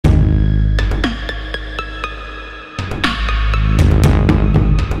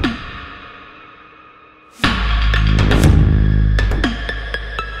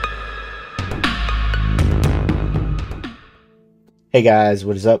Hey guys,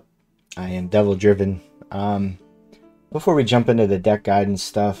 what is up? I am DevilDriven. Before we jump into the deck guidance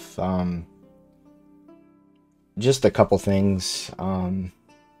stuff, just a couple things.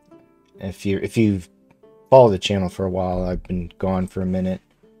 If you've followed the channel for a while, I've been gone for a minute,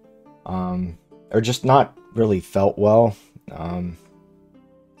 or just not really felt well. I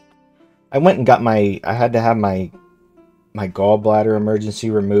went and got I had to have my gallbladder emergency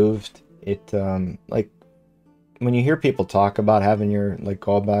removed. It like when you hear people talk about having your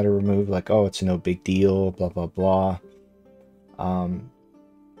gallbladder removed, like, oh, it's no big deal, blah blah blah. I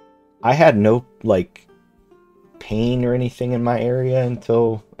had no pain or anything in my area in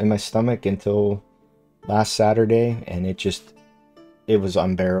my stomach until last Saturday, and it was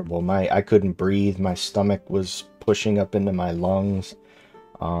unbearable. I couldn't breathe. My stomach was pushing up into my lungs.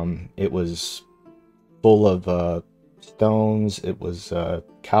 It was full of stones. It was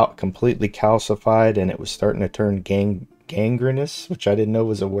completely calcified, and it was starting to turn gangrenous, which I didn't know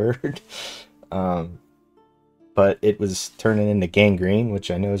was a word. But it was turning into gangrene, which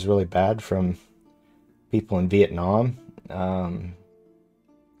I know is really bad from people in Vietnam.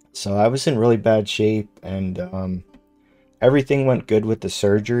 So I was in really bad shape, and everything went good with the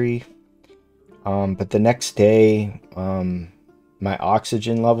surgery. But the next day, my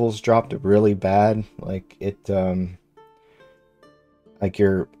oxygen levels dropped really bad. A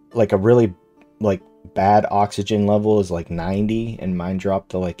really bad oxygen level is 90, and mine dropped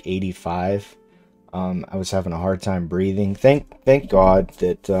to 85. I was having a hard time breathing. Thank God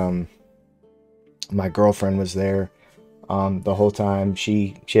that my girlfriend was there the whole time.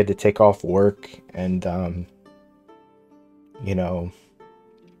 She had to take off work, and you know,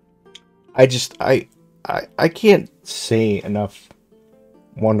 I can't say enough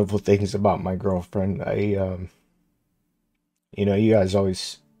wonderful things about my girlfriend. You guys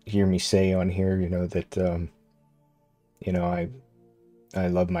always hear me say on here, that I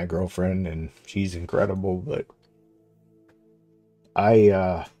love my girlfriend and she's incredible, but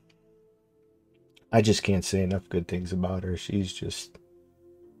I I just can't say enough good things about her. She's just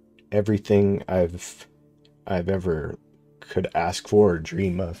everything I've ever could ask for or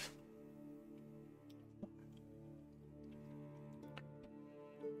dream of.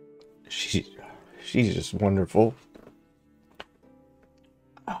 She she's just wonderful.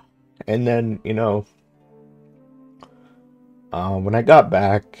 And then, when I got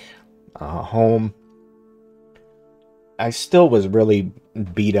back home, I still was really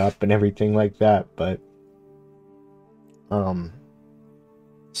beat up and everything like that, but um,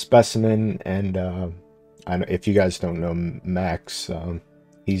 Specimen and if you guys don't know Max,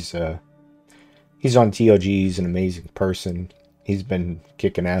 he's he's on TOG. He's an amazing person. He's been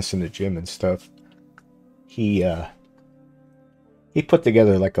kicking ass in the gym and stuff. He he put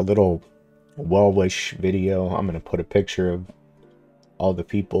together a little well-wish video. I'm gonna put a picture of all the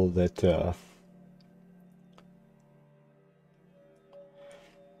people that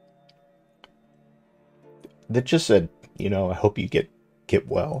just said, I hope you get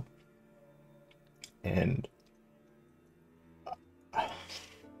well. And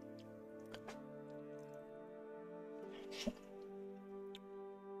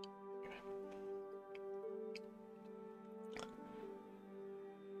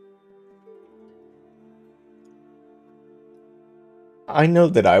I know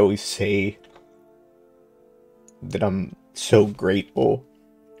that I always say that I'm so grateful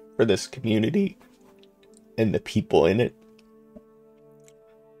for this community and the people in it.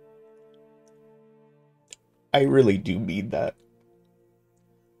 I really do mean that.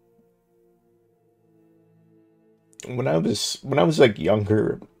 When I was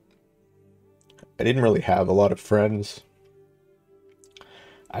younger, I didn't really have a lot of friends.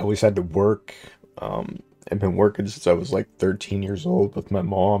 I always had to work. I've been working since I was 13 years old with my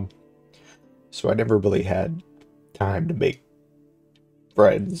mom. So I never really had time to make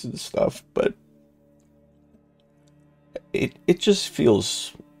friends and stuff, but it just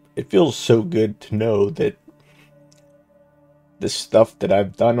feels so good to know that the stuff that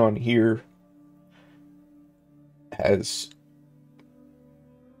I've done on here has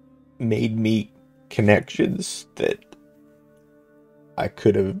made me connections that I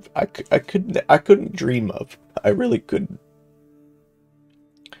couldn't dream of. I really couldn't.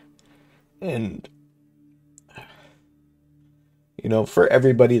 And for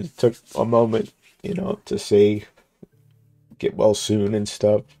everybody that took a moment, to say get well soon and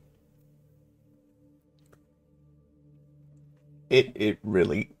stuff, it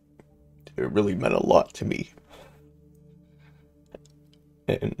really meant a lot to me.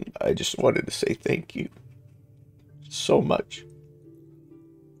 And I just wanted to say thank you so much.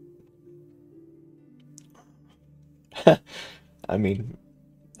 I mean,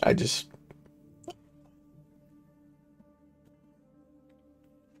 I just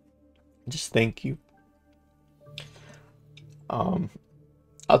thank you. I'll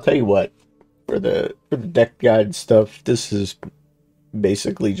tell you what, for the deck guide stuff, this is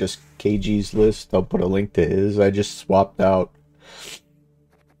basically just KG's list. I'll put a link to his. I just swapped out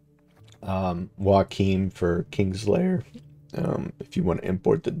Joaquin for Kingslayer. If you want to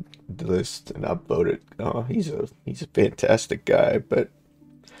import the list and upload it, he's a fantastic guy. But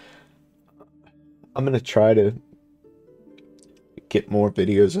I'm gonna try to get more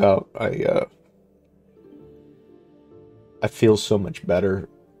videos out. I feel so much better.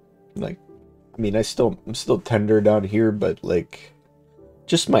 Like, I mean, I'm still tender down here, but like,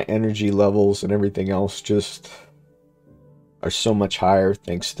 just my energy levels and everything else just are so much higher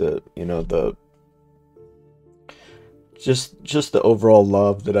thanks to, you know, the just the overall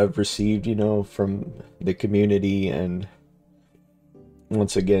love that I've received, you know, from the community. And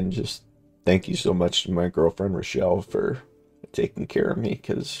once again, just thank you so much to my girlfriend Rochelle for taking care of me,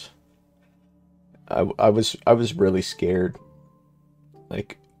 because I was really scared.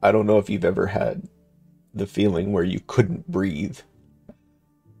 Like, I don't know if you've ever had the feeling where you couldn't breathe.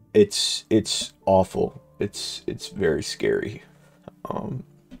 It's awful. It's very scary.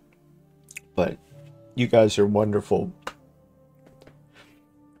 But you guys are wonderful.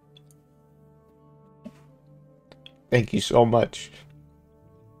 Thank you so much.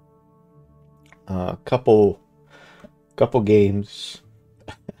 Couple games.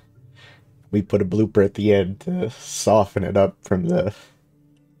 We put a blooper at the end to soften it up from the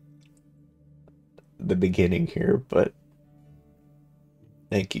beginning here, but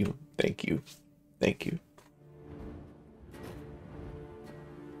thank you, thank you, thank you.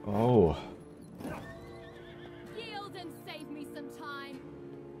 Oh. Yield and save me some time.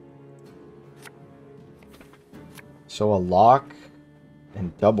 So a lock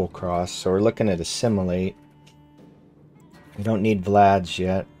and double cross. So we're looking at assimilate. We don't need Vlad's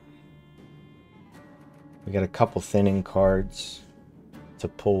yet. We got a couple thinning cards to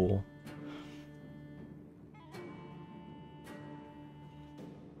pull.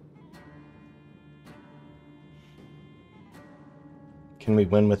 Can we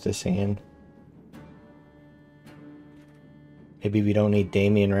win with this hand? Maybe we don't need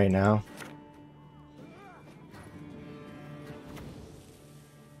Damien right now.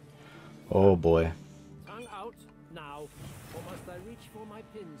 Oh boy. Tongue out now, or must I reach for my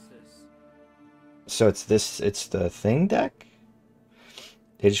pincers? So it's the thing deck?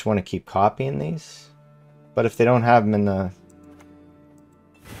 They just want to keep copying these? But if they don't have them in the...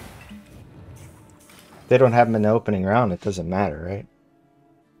 If they don't have them in the opening round, it doesn't matter, right?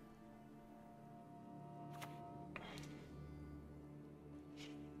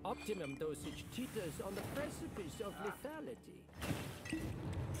 Optimum dosage teeters on the precipice of lethality.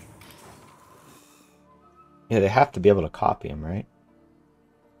 Yeah, they have to be able to copy them, right?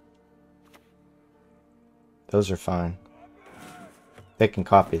 Those are fine. They can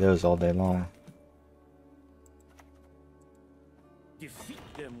copy those all day long. Defeat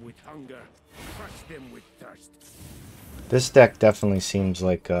them with hunger, crush them with thirst. This deck definitely seems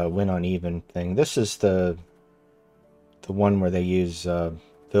like a win on even thing. This is the one where they use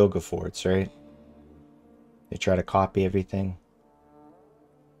Vilgefortz, right? They try to copy everything.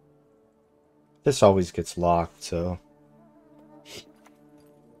 This always gets locked, so...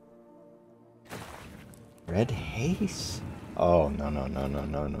 Red Haze? Oh, no, no, no, no,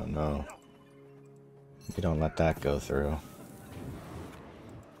 no, no, no. We don't let that go through.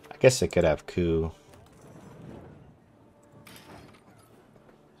 I guess they could have coup.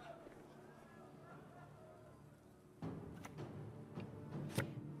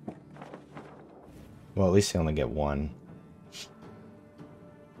 Well, at least they only get one.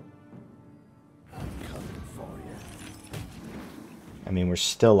 I mean, we're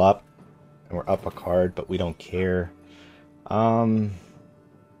still up. And we're up a card, but we don't care. I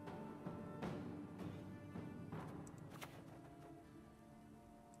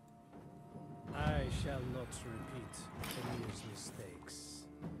shall not repeat Emir's mistakes.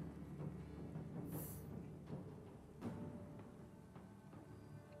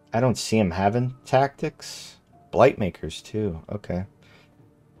 I don't see him having tactics. Blightmakers too. Okay.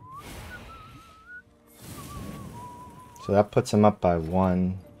 So that puts him up by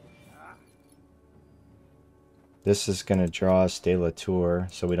one. This is going to draw us De La Tour,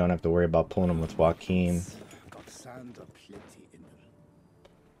 so we don't have to worry about pulling him with Joaquin.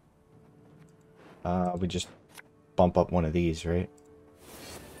 We just bump up one of these, right?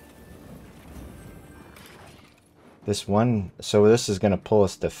 This one, so this is going to pull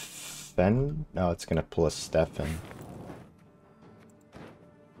us Defend? No, it's going to pull us Stefan.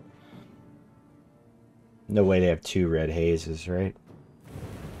 No way they have 2 red hazes, right?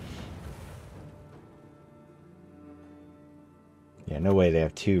 Yeah, no way they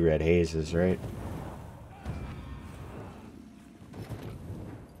have 2 red hazes, right?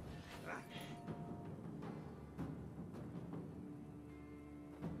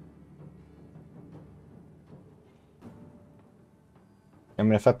 I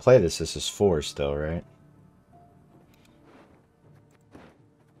mean, if I play this, this is 4 still, right? I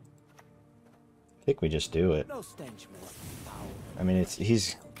think we just do it. I mean,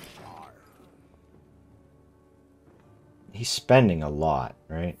 he's spending a lot,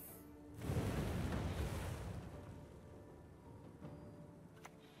 right?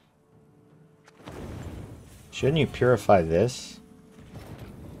 Shouldn't you purify this?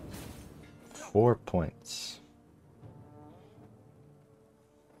 4 points.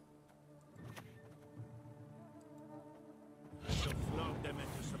 Flog them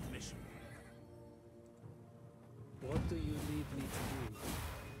into submission. What do you need me to do?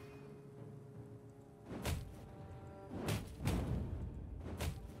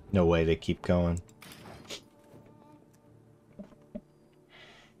 No way they keep going.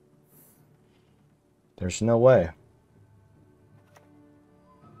 There's no way.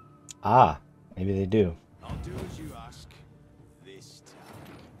 Ah, maybe they do. I'll do as you ask. This time.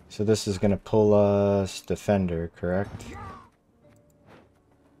 So this is gonna pull us defender, correct?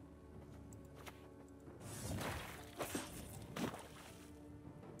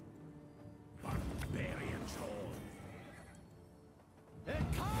 Barbarians all.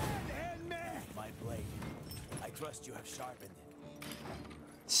 My blade. I trust you have sharpened it.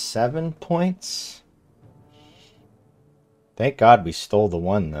 7 points? Thank God we stole the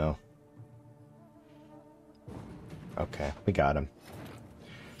 1, though. Okay, we got him.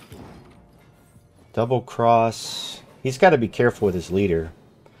 Double cross. He's got to be careful with his leader,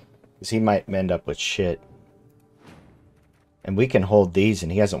 because he might end up with shit. And we can hold these,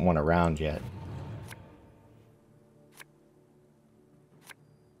 and he hasn't won a round yet.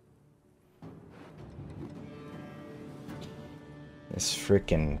 This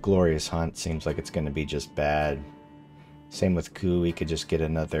freaking Glorious Hunt seems like it's going to be just bad. Same with Ku, we could just get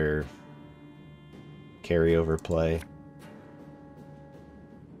another carryover play.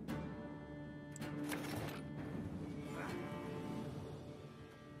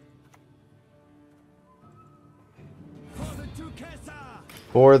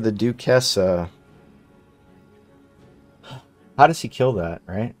 For the Duquesa. How does he kill that,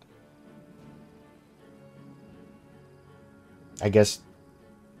 right? I guess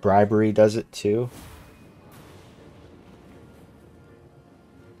bribery does it too.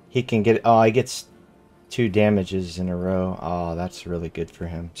 He can get... Oh, he gets 2 damages in a row. Oh, that's really good for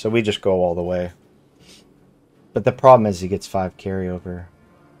him. So we just go all the way. But the problem is he gets 5 carryover.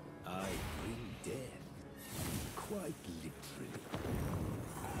 I bring death. Quite literally.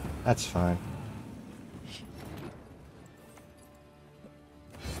 That's fine.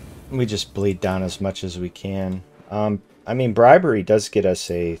 We just bleed down as much as we can. I mean, bribery does get us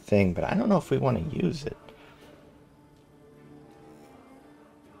a thing, but I don't know if we want to use it.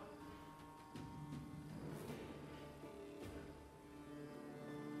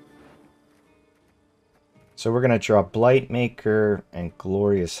 So we're going to draw Blightmaker and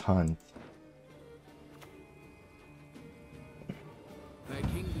Glorious Hunt. Their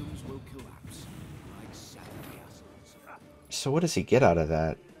kingdoms will collapse like sandcastles. So what does he get out of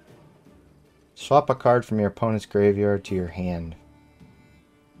that? Swap a card from your opponent's graveyard to your hand.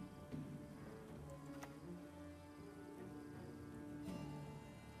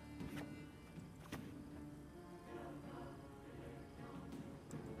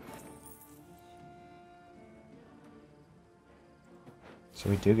 So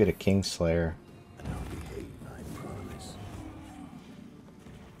we do get a Kingslayer. And I'll behave, I promise.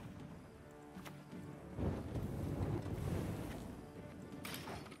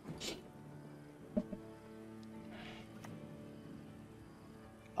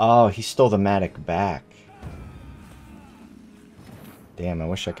 Oh, he stole the Matic back. Damn, I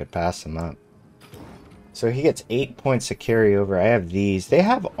wish I could pass him up. So he gets 8 points of carryover. I have these. They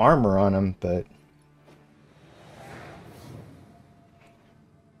have armor on them, but...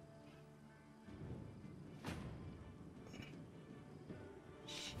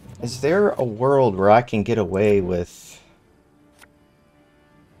 Is there a world where I can get away with...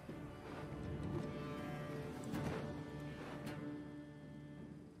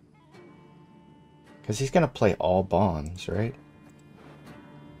 Because he's going to play all bonds, right?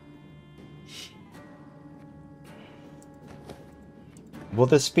 Will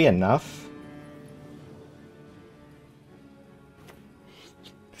this be enough?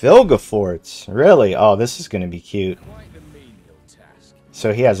 Vilgefortz, really? Oh, this is going to be cute. Quite a menial task.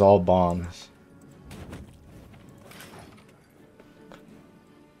 So he has all bombs.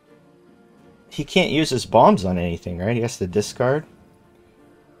 He can't use his bombs on anything, right? He has to discard.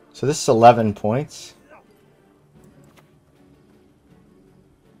 So this is 11 points.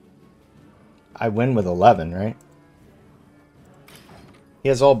 I win with 11, right? He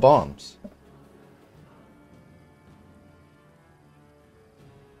has all bombs.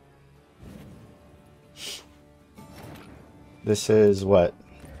 This is what?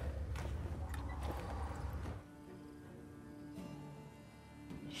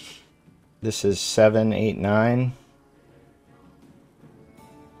 This is 7, 8, 9.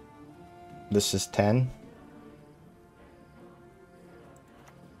 This is 10.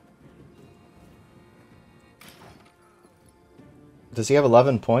 Does he have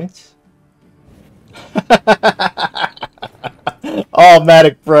 11 points? Oh,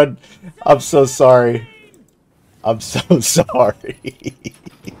 Matic Brud. I'm so sorry. I'm so sorry.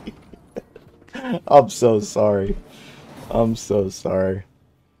 I'm so sorry. I'm so sorry.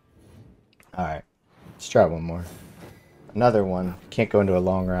 Alright. Let's try one more. Another one. Can't go into a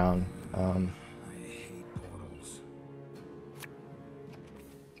long round.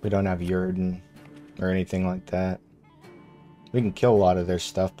 We don't have Yurden or anything like that. We can kill a lot of their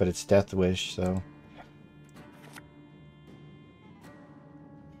stuff, but it's Death Wish, so...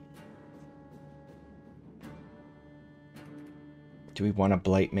 Do we want a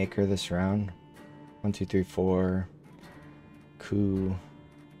Blight Maker this round? 1, 2, 3, 4. Coup.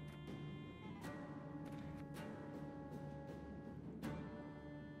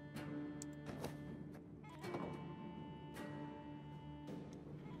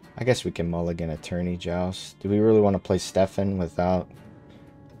 I guess we can mulligan Attorney Joust. Do we really want to play Stefan without...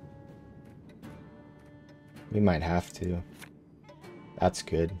 We might have to. That's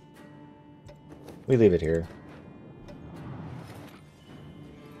good. We leave it here.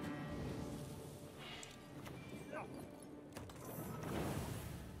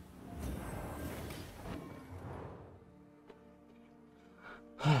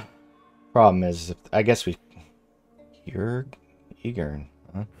 Problem is, I guess we... You're Egern,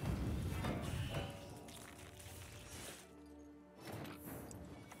 huh?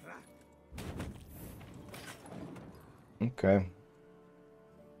 Okay.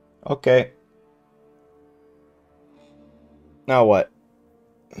 Okay. Now what?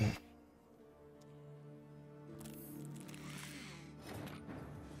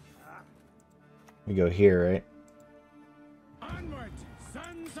 We go here, right? Onward,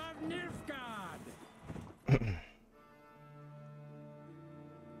 sons of Nilfgaard!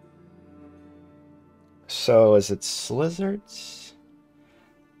 So, is it Slizzards?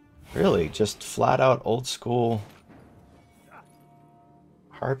 Really? Just flat out old school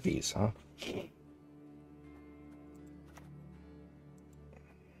Harpies, huh?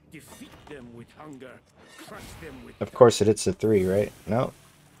 Defeat them with hunger, crush them with... Of course it hits a 3, right? No?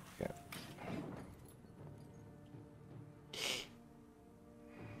 Okay.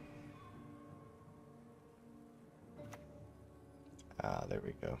 Ah, there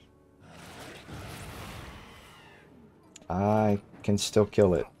we go. I can still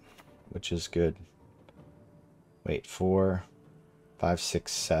kill it, which is good. Wait, 4, 5,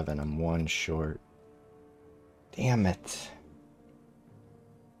 6, 7. I'm 1 short. Damn it.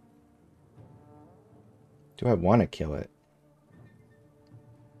 Do I want to kill it?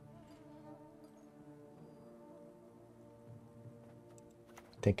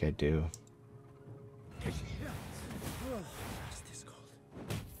 I think I do.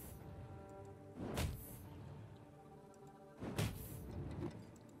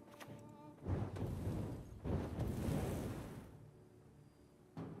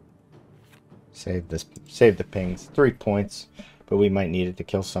 Save this. Save the pings. 3 points, but we might need it to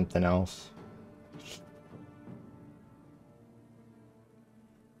kill something else.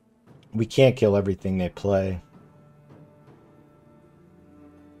 We can't kill everything they play.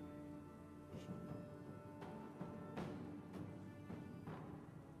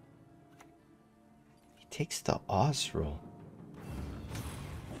 He takes the Osril.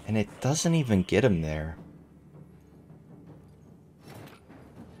 And it doesn't even get him there.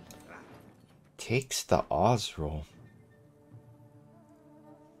 Takes the Osril.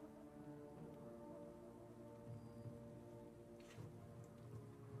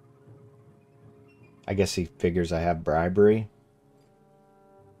 I guess he figures I have bribery.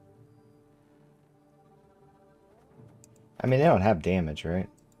 I mean, they don't have damage, right?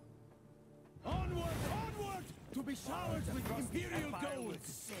 Onward, onward, to be showered with imperial gold!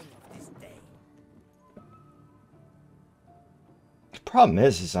 problem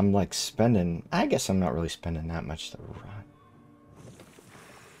is I'm like spending, I guess I'm not really spending that much to run.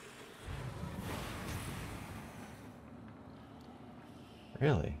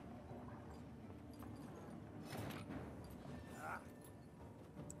 Really?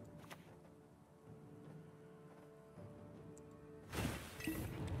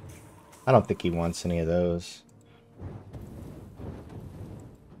 I don't think he wants any of those.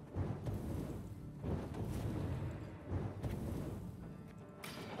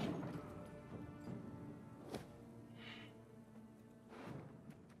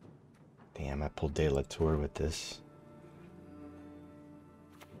 Damn, I pulled De La Tour with this.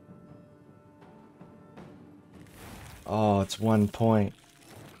 Oh, it's 1 point.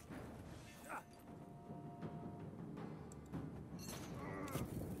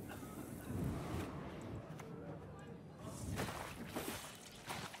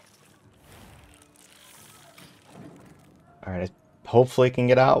 Alright, hopefully he can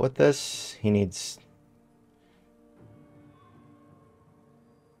get out with this. He needs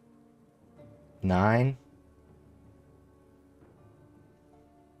 9.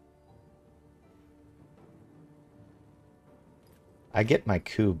 I get my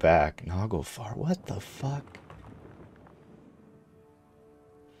coup back. Naglfar, what the fuck?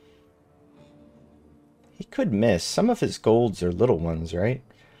 He could miss. Some of his golds are little ones, right?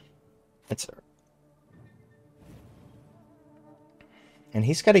 And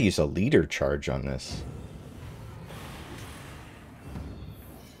he's got to use a leader charge on this.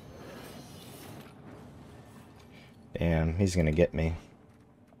 Damn, he's gonna get me.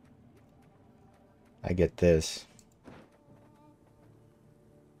 I get this.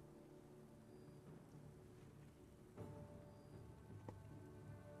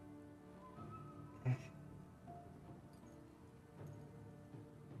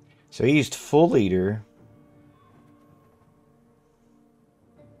 So he used full leader.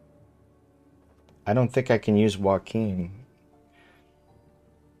 I don't think I can use Joaquin.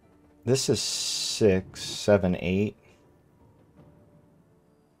 This is 6, 7, 8.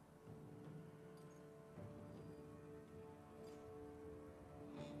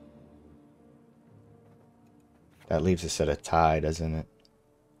 That leaves us at a tie, doesn't it?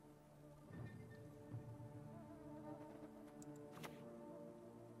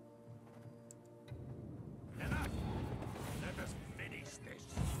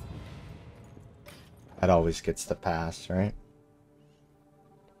 That always gets the pass, right?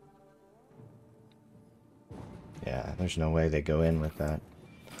 Yeah, there's no way they go in with that.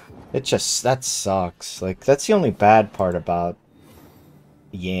 It just, that sucks. Like, that's the only bad part about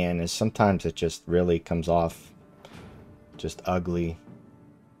Yan, is sometimes it just really comes off just ugly.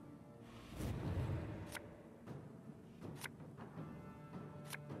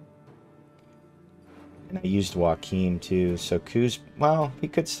 And I used Joaquin too, so Ku's, well, he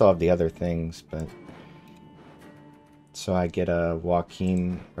could still have the other things, but... So I get a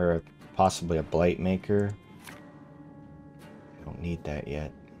Joaquin, or possibly a Blight Maker. I don't need that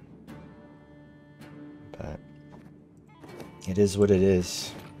yet. But it is what it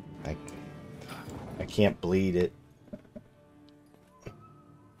is. I can't bleed it.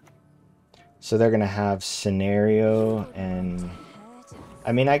 So they're gonna have Scenario and...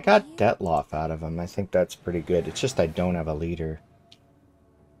 I mean, I got Detloff out of them. I think that's pretty good. It's just I don't have a leader.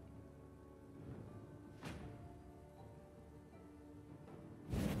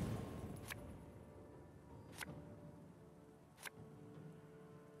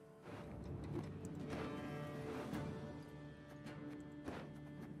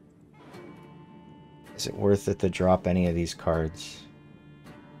 Is it worth it to drop any of these cards?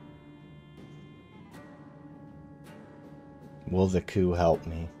 Will the coup help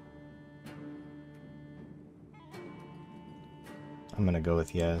me? I'm gonna go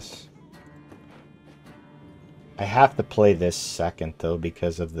with yes. I have to play this second though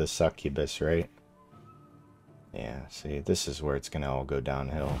because of the succubus, right? Yeah, see, this is where it's gonna all go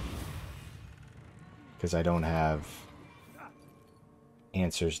downhill. Because I don't have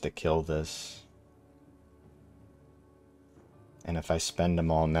answers to kill this. And if I spend them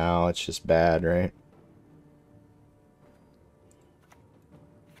all now, it's just bad, right?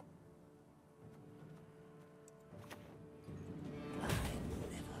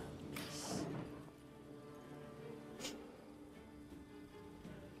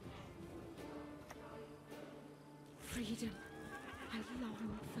 Freedom. I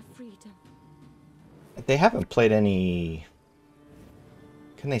long for freedom. They haven't played any...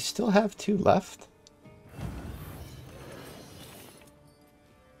 Can they still have 2 left?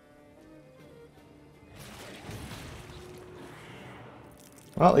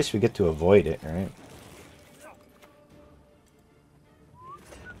 Well, at least we get to avoid it, right?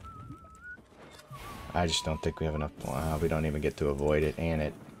 I just don't think we have enough. We don't even get to avoid it, and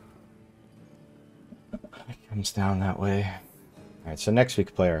it comes down that way. Alright, so next we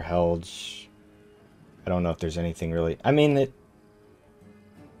could play our Helds. I don't know if there's anything really... I mean,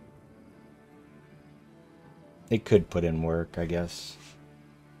 it could put in work, I guess.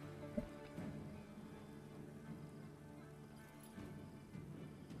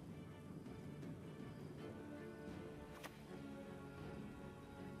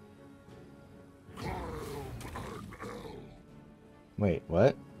 Wait,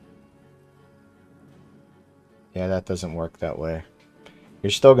 what? Yeah, that doesn't work that way.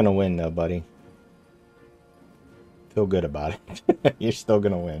 You're still gonna win though, buddy. Feel good about it. You're still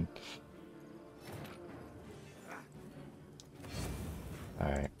gonna win.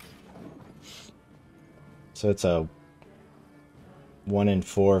 Alright. So it's a 1 in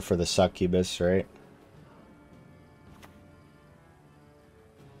 4 for the succubus, right?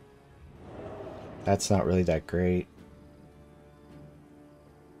 That's not really that great.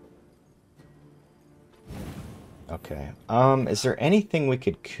 Okay. Is there anything we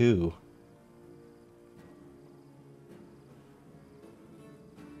could coup?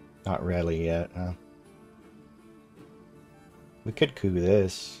 Not really yet, huh? We could coup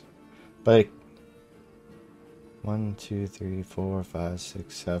this, but 1, 2, 3, 4, 5,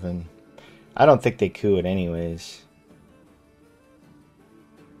 6, 7. I don't think they coup it anyways.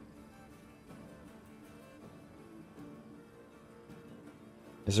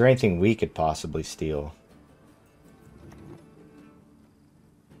 Is there anything we could possibly steal?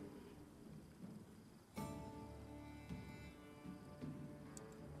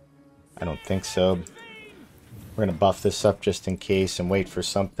 I don't think so. We're gonna buff this up just in case and wait for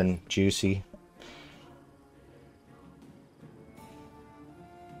something juicy.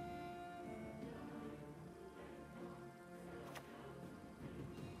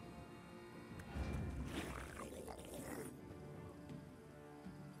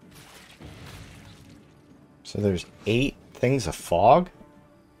 So there's 8 things of fog.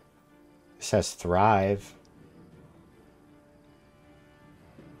 This has thrive.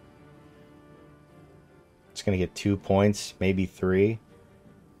 It's gonna get 2 points, maybe 3.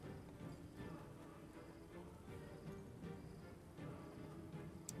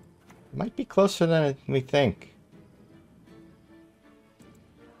 Might be closer than we think.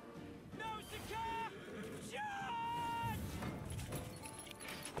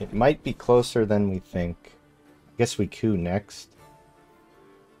 It might be closer than we think. I guess we coup next.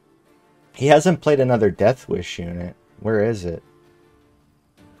 He hasn't played another Death Wish unit. Where is it?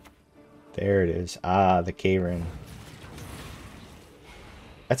 There it is. Ah, the K-Ring.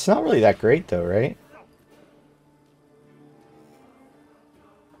 That's not really that great though, right?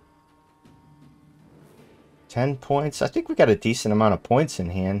 $10 points. I think we got a decent amount of points in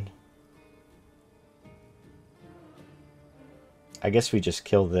hand. I guess we just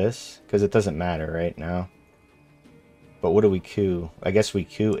kill this, because it doesn't matter right now. But what do we coup? I guess we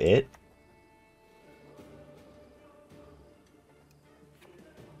coup it.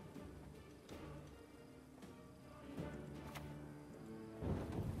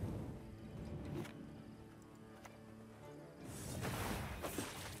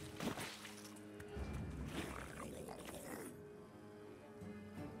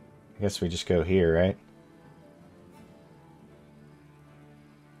 I guess we just go here, right?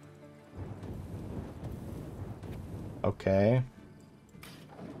 Okay.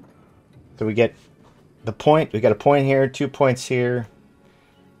 So we get the point. We got a point here, 2 points here.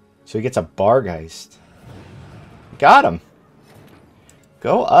 So he gets a Bargeist. Got him.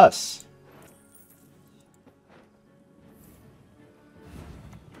 Go us.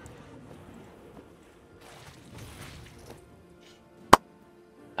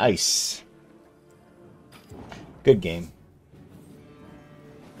 Nice. Good game.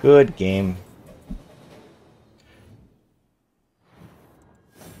 Good game.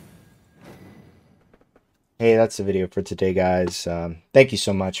 Hey, that's the video for today, guys. Thank you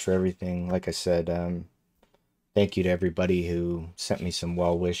so much for everything. Like I said, thank you to everybody who sent me some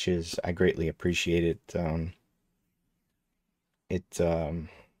well wishes. I greatly appreciate it.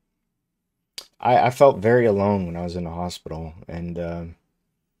 I felt very alone when I was in the hospital, and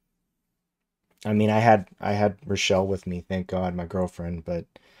I mean, I had Rochelle with me, thank God, my girlfriend, but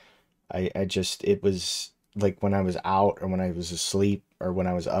I just, it was like when I was out or when I was asleep or when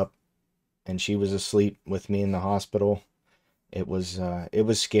I was up and she was asleep with me in the hospital, it was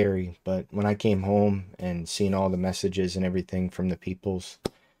scary. But when I came home and seen all the messages and everything from the peoples,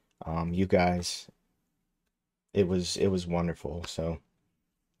 you guys, it was wonderful. So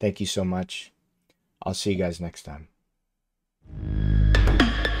thank you so much. I'll see you guys next time.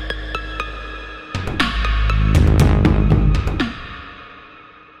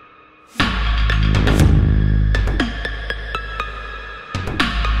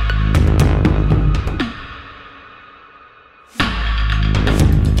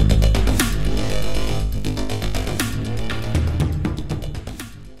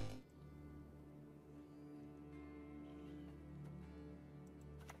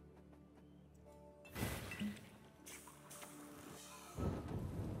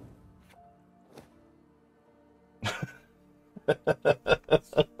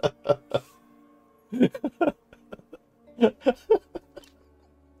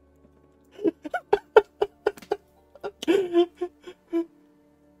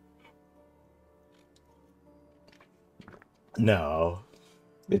 No.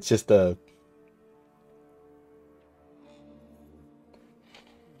 It's just a...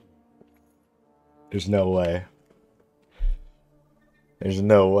 There's no way. There's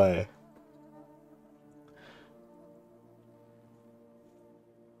no way.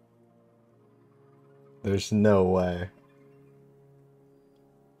 There's no way.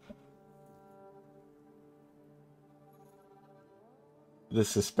 The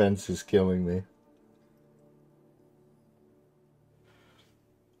suspense is killing me.